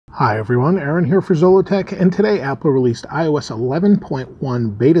Hi everyone, Aaron here for Zollotech, and today Apple released iOS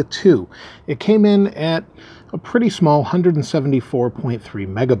 11.1 Beta 2. It came in at a pretty small 174.3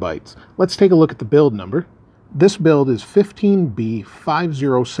 megabytes. Let's take a look at the build number. This build is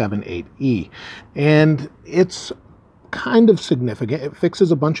 15B5078E, and it's kind of significant. It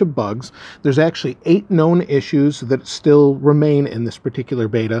fixes a bunch of bugs. There's actually 8 known issues that still remain in this particular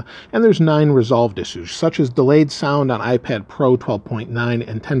beta, and there's 9 resolved issues, such as delayed sound on iPad Pro 12.9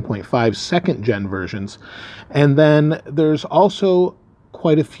 and 10.5 second gen versions. And then there's also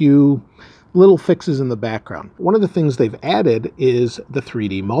quite a few little fixes in the background. One of the things they've added is the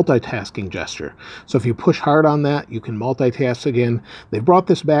 3D multitasking gesture. So if you push hard on that, you can multitask again. They've brought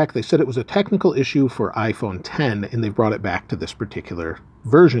this back. They said it was a technical issue for iPhone 10, and they've brought it back to this particular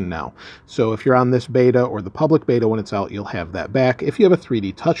version now. So if you're on this beta or the public beta when it's out, you'll have that back if you have a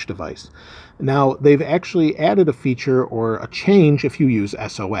 3D touch device. Now, they've actually added a feature or a change if you use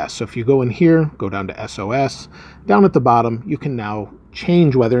SOS. So if you go in here, go down to SOS, down at the bottom, you can now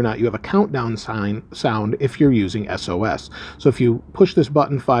change whether or not you have a countdown sound if you're using SOS. So if you push this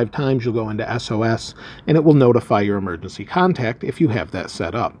button 5 times, you'll go into SOS, and it will notify your emergency contact if you have that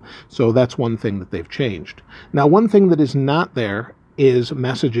set up. So that's one thing that they've changed. Now, one thing that is not there is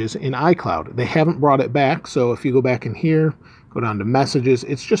messages in iCloud. They haven't brought it back, so if you go back in here, go down to messages,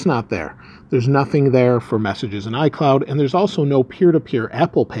 it's just not there. There's nothing there for messages in iCloud, and there's also no peer-to-peer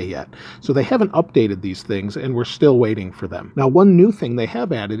Apple Pay yet. So they haven't updated these things, and we're still waiting for them. Now, one new thing they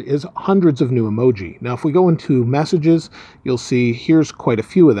have added is hundreds of new emoji. Now, if we go into messages, you'll see here's quite a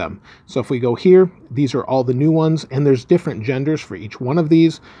few of them. So if we go here, these are all the new ones, and there's different genders for each one of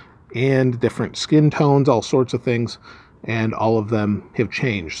these, and different skin tones, all sorts of things, and all of them have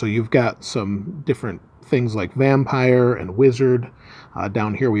changed. So you've got some different things like vampire and wizard.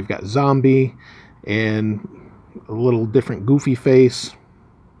 Down here we've got zombie and a little different goofy face,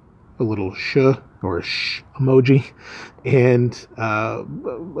 a little or a sh emoji, and a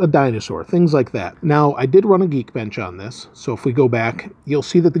dinosaur, things like that. Now, I did run a Geekbench on this, so if we go back, you'll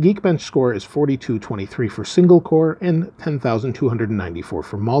see that the Geekbench score is 4223 for single core and 10,294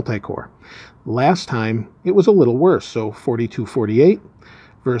 for multi-core. Last time, it was a little worse, so 4248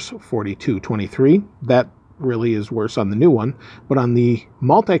 versus 4223. That really is worse on the new one, but on the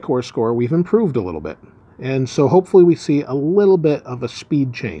multi-core score, we've improved a little bit. And so hopefully we see a little bit of a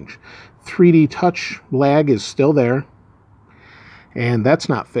speed change. 3D touch lag is still there, and that's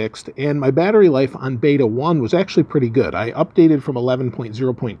not fixed. And my battery life on Beta 1 was actually pretty good. I updated from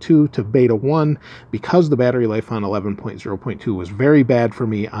 11.0.2 to Beta 1 because the battery life on 11.0.2 was very bad for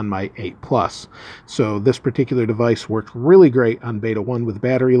me on my 8 Plus. So this particular device worked really great on Beta 1 with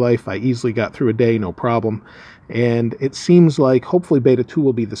battery life. I easily got through a day, no problem. And it seems like hopefully Beta 2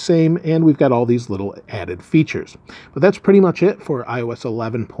 will be the same, and we've got all these little added features. But that's pretty much it for iOS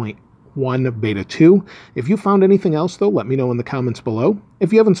 11.1 Beta 2. If you found anything else, though, let me know in the comments below.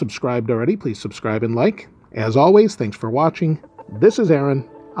 If you haven't subscribed already, please subscribe and like. As always, thanks for watching. This is Aaron.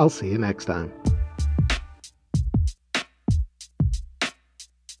 I'll see you next time.